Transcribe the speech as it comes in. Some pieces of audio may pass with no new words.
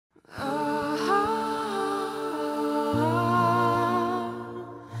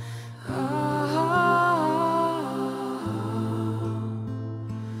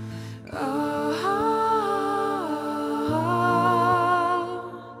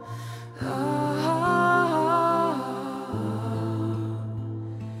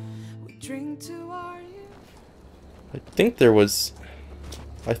I think there was...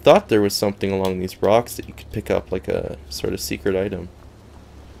 I thought there was something along these rocks that you could pick up, like a sort of secret item.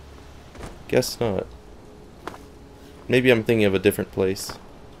 Guess not. Maybe I'm thinking of a different place.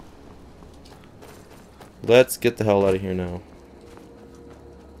 Let's get the hell out of here now.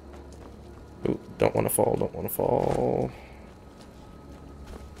 Ooh, don't want to fall, don't want to fall.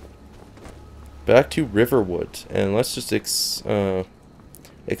 Back to Riverwood, and let's just explore.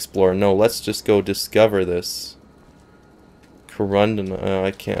 No, let's just go discover this. Corundum.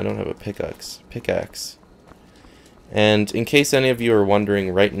 I can't. I don't have a pickaxe. And in case any of you are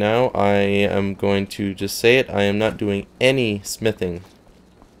wondering right now, I am going to just say it. I am not doing any smithing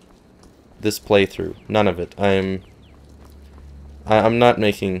this playthrough. None of it. I'm not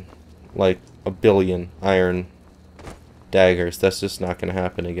making like a billion iron daggers. That's just not going to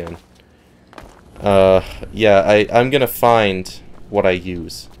happen again. Yeah, I'm going to find what I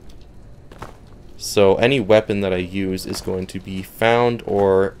use. So any weapon that I use is going to be found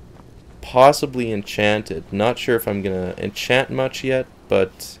or possibly enchanted. Not sure if I'm going to enchant much yet,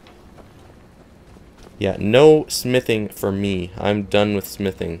 but yeah, no smithing for me. I'm done with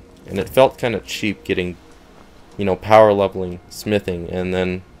smithing. And it felt kind of cheap getting, you know, power leveling smithing and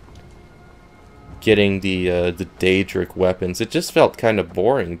then getting the Daedric weapons. It just felt kind of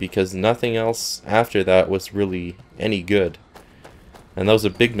boring because nothing else after that was really any good. And that was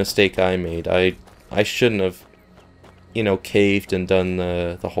a big mistake I made. I shouldn't have, you know, caved and done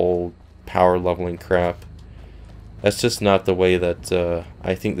the whole power leveling crap. That's just not the way that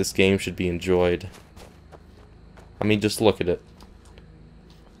I think this game should be enjoyed. I mean, just look at it.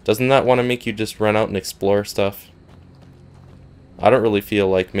 Doesn't that want to make you just run out and explore stuff? I don't really feel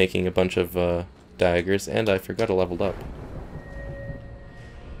like making a bunch of daggers, and I forgot to level up.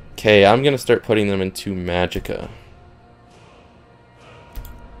 Okay, I'm gonna start putting them into Magicka.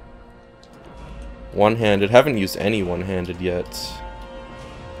 One-handed. Haven't used any one-handed yet.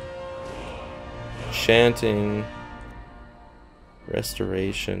 Enchanting.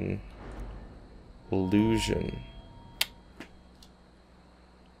 Restoration. Illusion.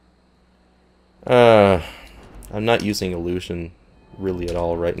 I'm not using illusion really at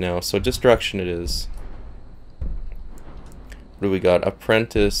all right now, so destruction it is. What do we got?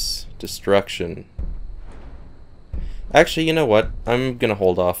 Apprentice, destruction. Actually, you know what? I'm gonna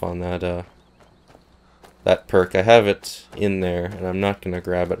hold off on that that perk. I have it in there, and I'm not gonna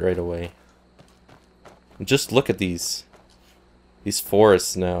grab it right away. Just look at these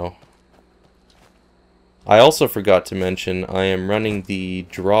forests now. I also forgot to mention I am running the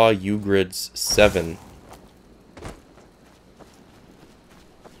Draw Ugrids 7.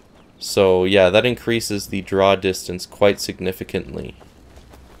 So yeah, that increases the draw distance quite significantly.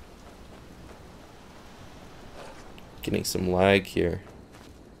 Getting some lag here.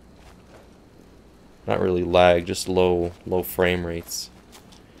 Not really lag, just low frame rates.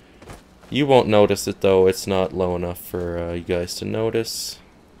 You won't notice it though, it's not low enough for you guys to notice.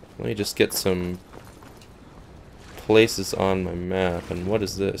 Let me just get some places on my map. And what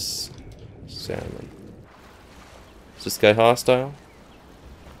is this? Salmon. Is this guy hostile?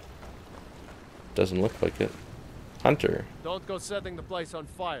 Doesn't look like it. Hunter. Don't go setting the place on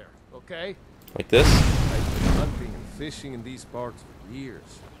fire, okay? Like this? I've been hunting and fishing in these parts for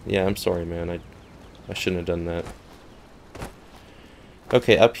years. Yeah, I'm sorry, man. I shouldn't have done that.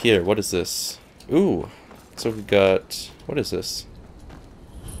 Okay, up here. What is this? Ooh. So we got... What is this?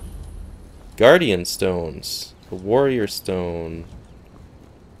 Guardian stones. A warrior stone.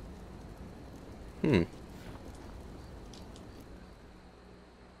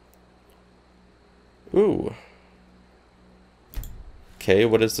 Ooh. Okay,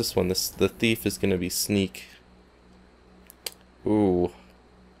 what is this one? The thief is gonna be sneak. Ooh.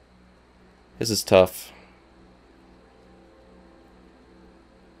 This is tough.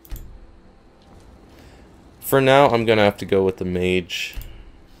 For now, I'm gonna have to go with the mage.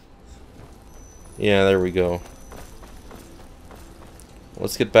 Yeah, there we go.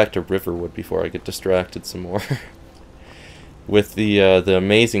 Let's get back to Riverwood before I get distracted some more. With the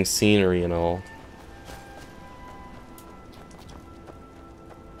amazing scenery and all.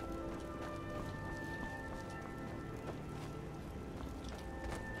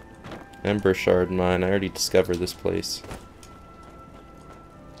 Ember Shard Mine. I already discovered this place.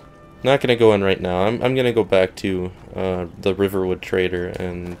 Not gonna go in right now. I'm gonna go back to the Riverwood Trader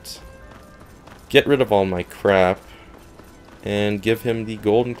and get rid of all my crap and give him the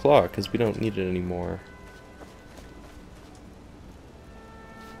golden claw because we don't need it anymore.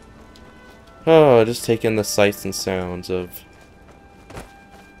 Oh, just take in the sights and sounds of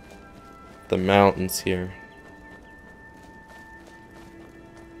the mountains here.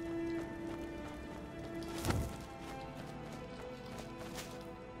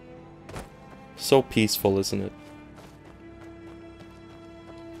 So peaceful, isn't it?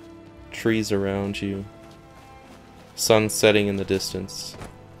 Trees around you. Sun setting in the distance.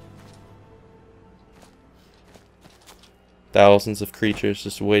 Thousands of creatures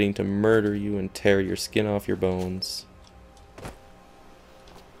just waiting to murder you and tear your skin off your bones.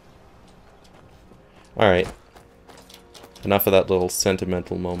 Alright. Enough of that little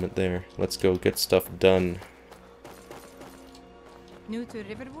sentimental moment there. Let's go get stuff done. New to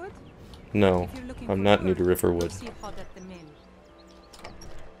Riverwood? No, I'm not new to Riverwood.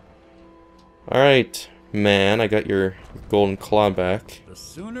 Alright, man, I got your golden claw back. The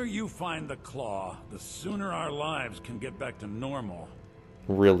sooner you find the claw, the sooner our lives can get back to normal.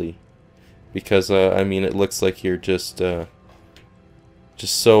 Really? Because, I mean, it looks like you're just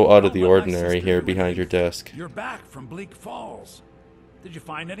so out of the ordinary here behind your desk. You're back from Bleak Falls. Did you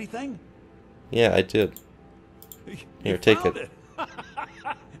find anything? Yeah, I did. Here, take it.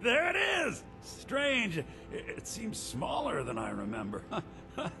 There it is! Strange. It seems smaller than I remember.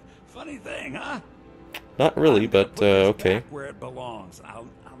 Funny thing, huh? Not really, but okay. Back where it belongs. I'll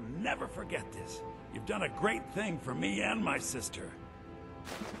never forget this. You've done a great thing for me and my sister.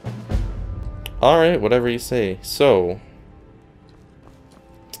 Alright, whatever you say. So,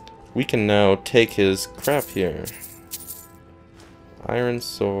 we can now take his crap here. Iron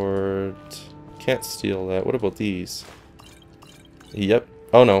sword. Can't steal that. What about these? Yep.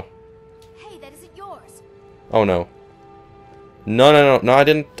 Oh no. Hey, that isn't yours. Oh no. No, I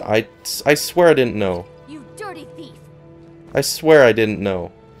didn't. I swear I didn't know. You dirty thief. I swear I didn't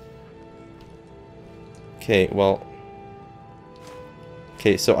know. Okay, well.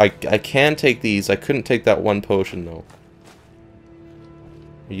 Okay, so I can take these. I couldn't take that one potion though.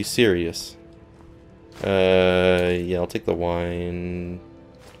 Are you serious? Yeah, I'll take the wine.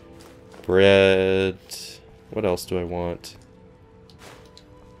 Bread. What else do I want?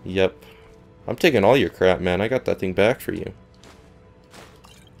 Yep. I'm taking all your crap, man. I got that thing back for you.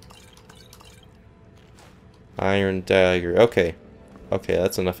 Iron dagger. Okay. Okay,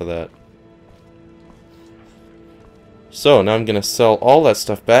 that's enough of that. So, now I'm gonna sell all that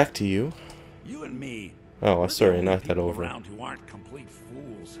stuff back to you. You and me. Oh, sorry, I knocked that over. Who aren't complete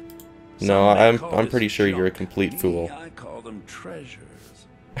fools. No, I'm pretty sure you're a complete fool. I call them treasures.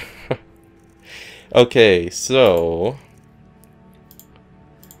 Okay, so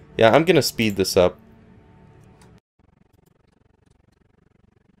yeah, I'm gonna speed this up.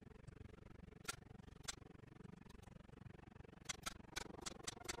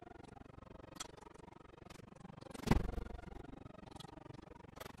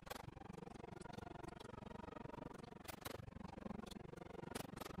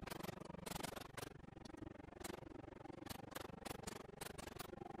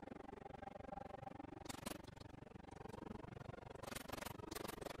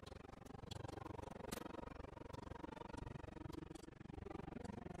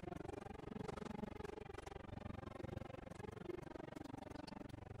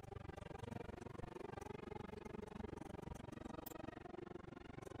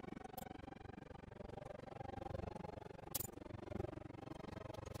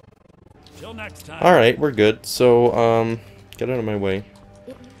 Till next time. Alright, we're good. So, get out of my way.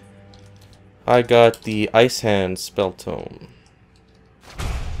 I got the Ice Hand spell tome.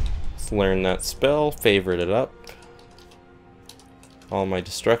 Let's learn that spell, favorite it up. All my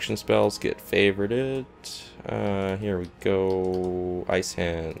destruction spells get favorited. Here we go. Ice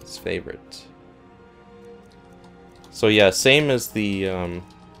Hands, favorite. So yeah, same as the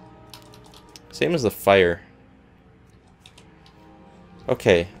fire.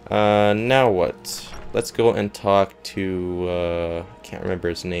 Okay, now what? Let's go and talk to, I can't remember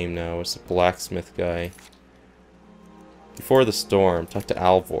his name now, it's the blacksmith guy. Before the storm, talk to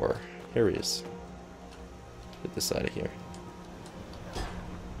Alvor. Here he is. Get this out of here.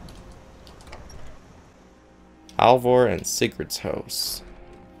 Alvor and Sigurd's house.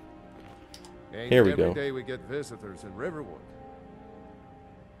 Here we go. Every day we get visitors in Riverwood.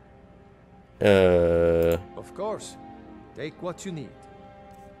 Of course. Take what you need.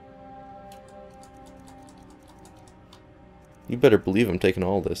 You better believe I'm taking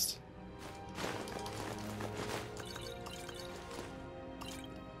all this.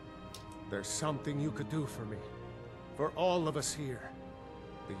 There's something you could do for me. For all of us here.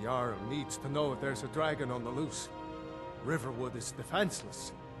 The Jarl needs to know if there's a dragon on the loose. Riverwood is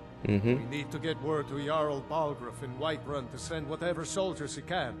defenseless. We need to get word to Jarl Balgruuf in Whiterun to send whatever soldiers he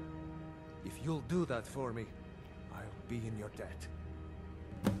can. If you'll do that for me, I'll be in your debt.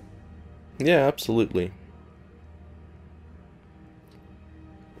 Yeah, absolutely.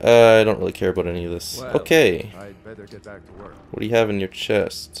 I don't really care about any of this. Well, okay. I'd better get back to work. What do you have in your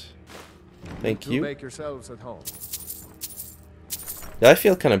chest? Thank You you. make yourselves at home. Yeah, I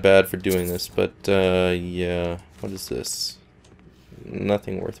feel kind of bad for doing this, but yeah. What is this?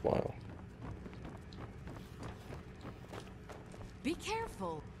 Nothing worthwhile. Be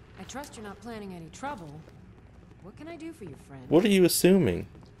careful. I trust you're not planning any trouble. What can I do for you, friend? What are you assuming?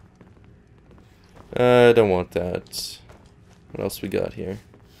 I don't want that. What else we got here?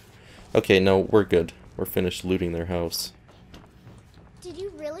 Okay, no, we're good. We're finished looting their house. Did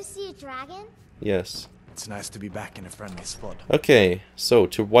you really see a dragon? Yes. It's nice to be back in a friendly spot. Okay, so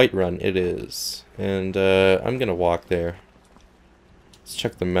to Whiterun it is. And I'm gonna walk there. Let's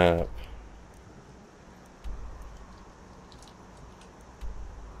check the map.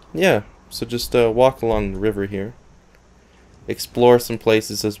 Yeah, so just walk along the river here. Explore some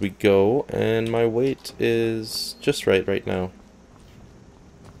places as we go, and my weight is just right now.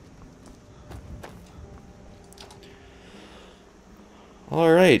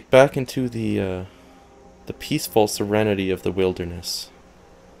 Alright, back into the peaceful serenity of the wilderness.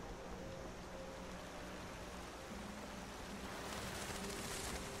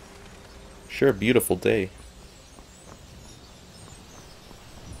 Sure, a beautiful day.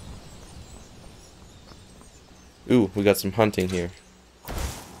 Ooh, we got some hunting here.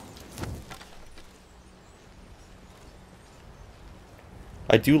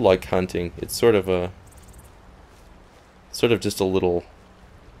 I do like hunting. It's sort of just a little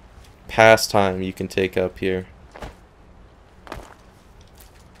pastime you can take up here.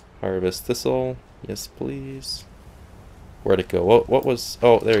 Harvest thistle. Yes, please. Where'd it go? Oh, what was...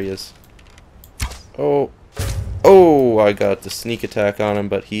 Oh, there he is. Oh. Oh, I got the sneak attack on him,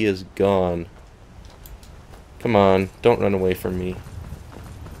 but he is gone. Come on, don't run away from me.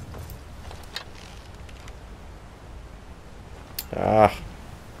 Ah.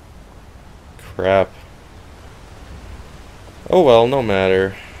 Crap. Oh well, no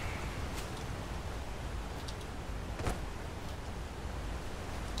matter.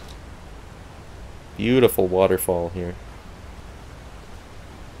 Beautiful waterfall here.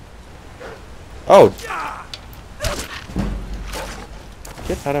 Oh!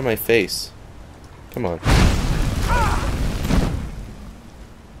 Get out of my face. Come on.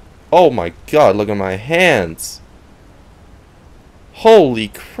 Oh my god, look at my hands! Holy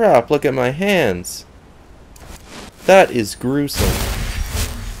crap, look at my hands! That is gruesome.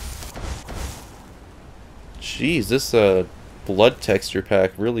 Jeez, this blood texture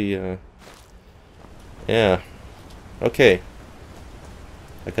pack really yeah. Okay.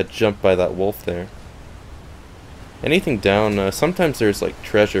 I got jumped by that wolf there. Anything down, sometimes there's like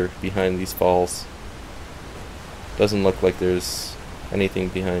treasure behind these falls. Doesn't look like there's anything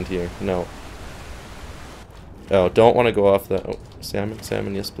behind here. No. Oh, don't want to go off that. Oh, salmon,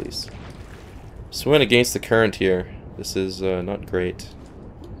 salmon, yes please. Swim against the current here. This is not great.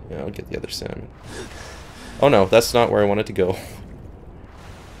 Yeah, I'll get the other salmon. Oh no, that's not where I wanted to go.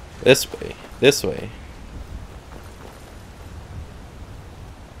 This way. This way.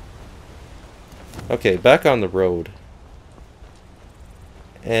 Okay, back on the road.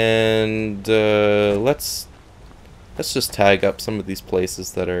 And let's just tag up some of these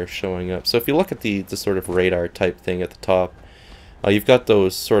places that are showing up. So if you look at the sort of radar type thing at the top, you've got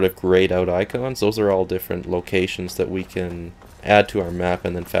those sort of grayed out icons. Those are all different locations that we can add to our map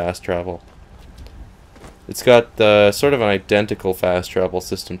and then fast travel. It's got sort of an identical fast travel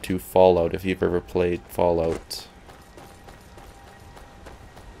system to Fallout, if you've ever played Fallout.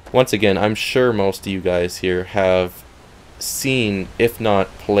 Once again, I'm sure most of you guys here have seen, if not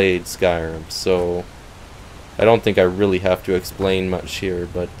played, Skyrim, so I don't think I really have to explain much here,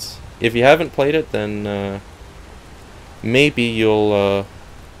 but if you haven't played it, then maybe you'll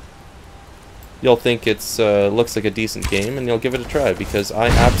think it's looks like a decent game and you'll give it a try, because I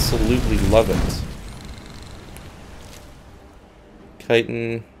absolutely love it.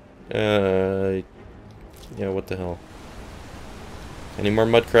 Chitin, yeah, what the hell? Any more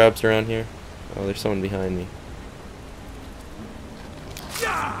mud crabs around here? Oh, there's someone behind me.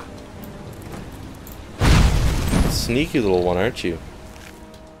 Sneaky little one, aren't you?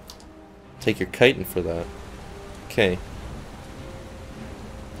 Take your chitin for that. Okay.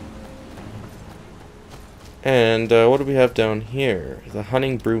 And what do we have down here? The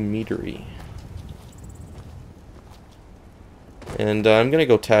Hunting Brew Meadery. And I'm gonna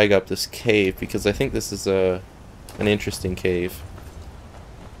go tag up this cave because I think this is an interesting cave.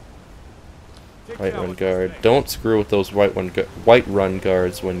 Whiterun guard. Don't screw with those Whiterun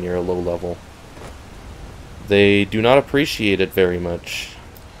guards when you're a low level. They do not appreciate it very much.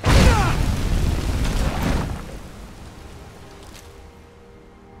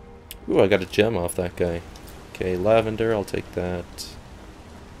 Ooh, I got a gem off that guy. Okay, lavender, I'll take that.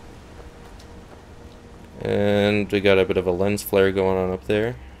 And we got a bit of a lens flare going on up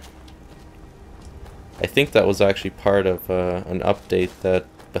there. I think that was actually part of an update that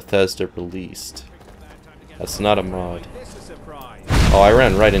Bethesda released. That's not a mod. Oh, I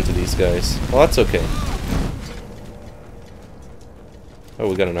ran right into these guys. Well, that's okay. Oh,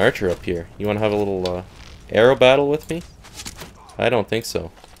 we got an archer up here. You want to have a little arrow battle with me? I don't think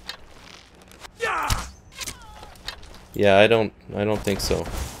so. Yeah, I don't think so.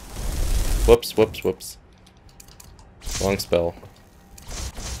 Whoops, whoops, whoops. Wrong spell.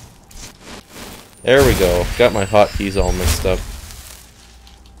 There we go. Got my hotkeys all mixed up.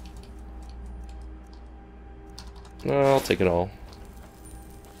 No, I'll take it all.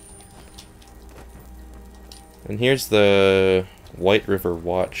 And here's the White River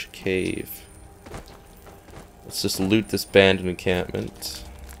Watch Cave. Let's just loot this abandoned encampment.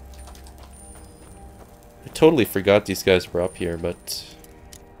 I totally forgot these guys were up here, but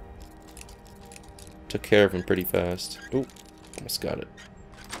took care of them pretty fast. Oh, almost got it.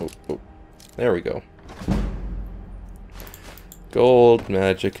 Oh, oh. There we go. Gold,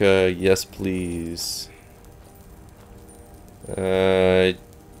 magicka, yes please. What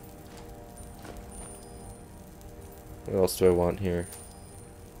else do I want here?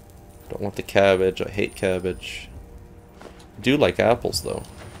 Don't want the cabbage, I hate cabbage. I do like apples though.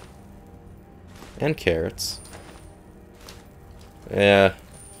 And carrots. Yeah.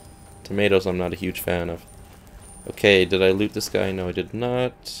 Tomatoes I'm not a huge fan of. Okay, did I loot this guy? No, I did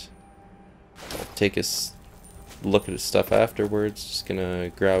not. I'll take his look at his stuff afterwards. Just gonna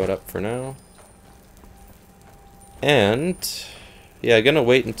grab it up for now. And yeah, I'm gonna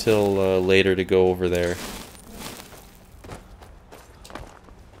wait until later to go over there.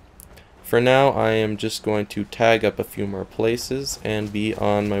 For now, I am just going to tag up a few more places and be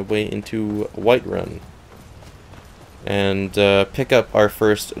on my way into Whiterun. And pick up our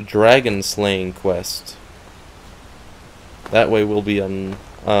first dragon slaying quest. That way we'll be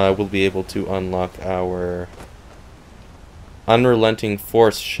able to unlock our Unrelenting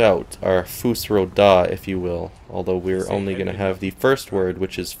Force Shout, our Fus-ro Da, if you will. Although we're only going to have the first word,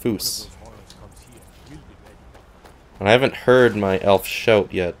 which is Fus. And I haven't heard my elf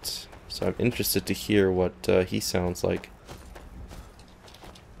shout yet, so I'm interested to hear what he sounds like.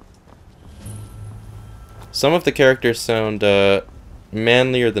 Some of the characters sound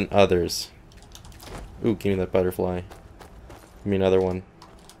manlier than others. Ooh, give me that butterfly. Give me another one.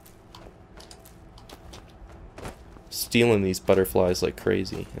 Stealing these butterflies like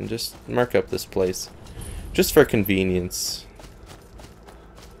crazy. And just mark up this place. Just for convenience.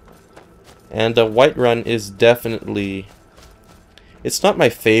 And Whiterun is definitely... It's not my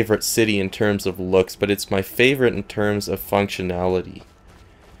favorite city in terms of looks, but it's my favorite in terms of functionality.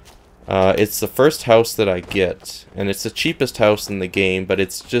 It's the first house that I get. And it's the cheapest house in the game, but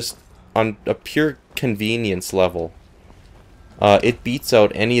it's just on a pure convenience level. It beats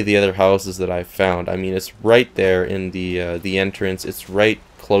out any of the other houses that I've found. I mean, it's right there in the entrance. It's right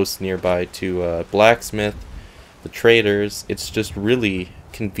close nearby to blacksmith, the traders. It's just really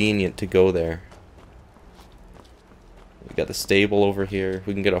convenient to go there. We got the stable over here.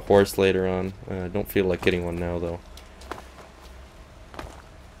 We can get a horse later on. I don't feel like getting one now, though.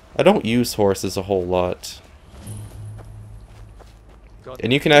 I don't use horses a whole lot.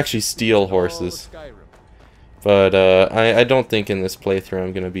 And you can actually steal horses. But I don't think in this playthrough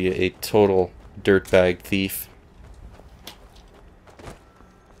I'm going to be a total dirtbag thief.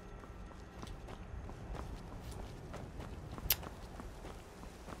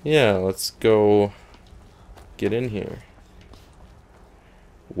 Yeah, let's go get in here.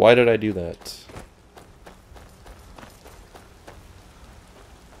 Why did I do that?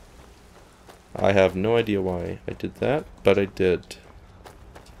 I have no idea why I did that, but I did.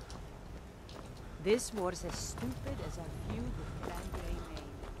 This was as stupid as a feud with Grande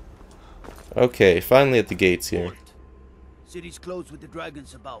name. Okay, finally at the gates here. Halt. City's closed with the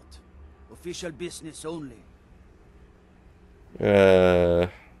dragons about. Official business only.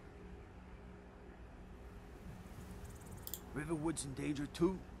 Riverwood's in danger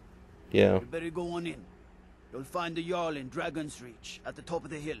too. Yeah. You better go on in. You'll find the Jarl in Dragon's Reach at the top of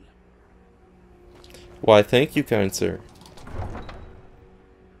the hill. Why, thank you, kind sir.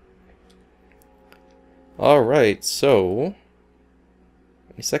 Alright, so...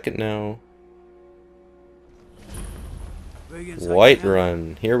 a second now.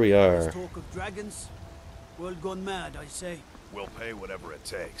 Whiterun, here we are. Talk of dragons. World gone mad, I say. We'll pay whatever it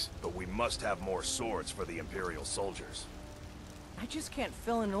takes, but we must have more swords for the Imperial soldiers. I just can't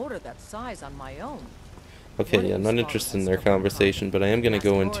fill an order that size on my own. Okay, yeah, I'm not interested in their conversation, but I am going to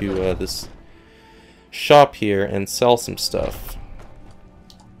go into this shop here and sell some stuff.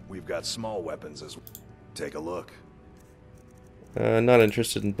 We've got small weapons as well. Take a look. Not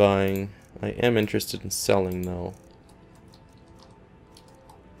interested in buying. I am interested in selling, though.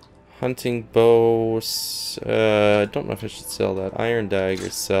 Hunting bows. I don't know if I should sell that. Iron dagger,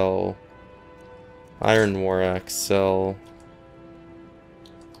 sell. Iron war axe, sell.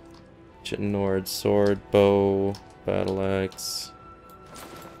 Chitinord, sword, bow, battle axe.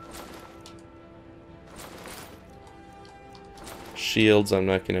 Shields I'm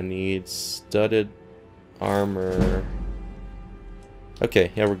not gonna need. Studded armor.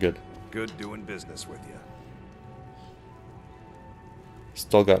 Okay, yeah, we're good. Good doing business with you.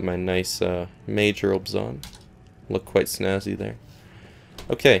 Still got my nice mage robes on. Look quite snazzy there.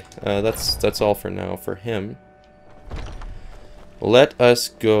 Okay, that's all for now for him. Let us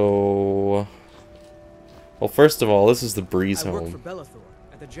go. Well, first of all, this is the Breeze home.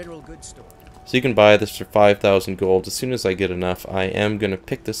 At the general goods store. So you can buy this for 5,000 gold. As soon as I get enough, I am gonna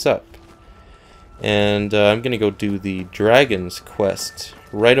pick this up, and I'm gonna go do the Dragon's quest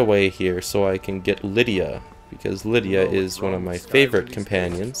right away here, so I can get Lydia, because Lydia is one of my favorite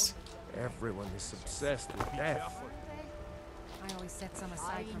companions. Everyone is obsessed with death. I always set some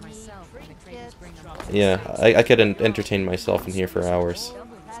aside for myself when the traders bring them. Yeah, I could entertain myself in here for hours.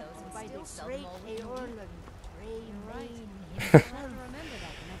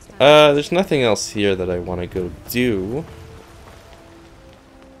 There's nothing else here that I want to go do.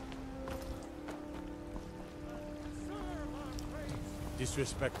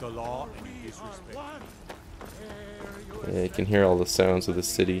 Disrespect the law and you disrespect me. Yeah, you can hear all the sounds of the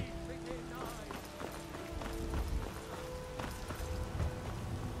city.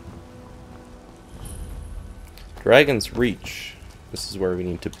 Dragon's Reach. This is where we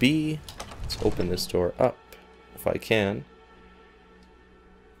need to be. Let's open this door up, if I can.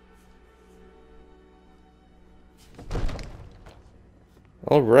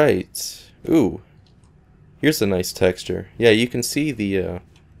 Alright. Ooh. Here's a nice texture. Yeah, you can see the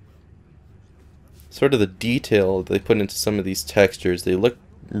sort of the detail they put into some of these textures. They look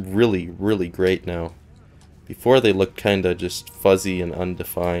really, really great now. Before they looked kinda just fuzzy and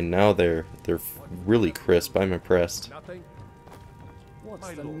undefined. Now they're really crisp. I'm impressed. What's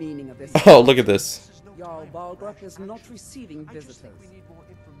the meaning of this? Oh, look at this. Jarl Balgruuf is not receiving visitors.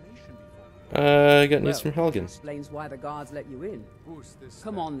 I got news from Helgen. Explains why the guards let you in.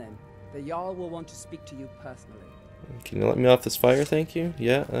 Come on then. The Jarl will want to speak to you personally. Can you let me off this fire, thank you?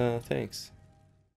 Yeah, thanks.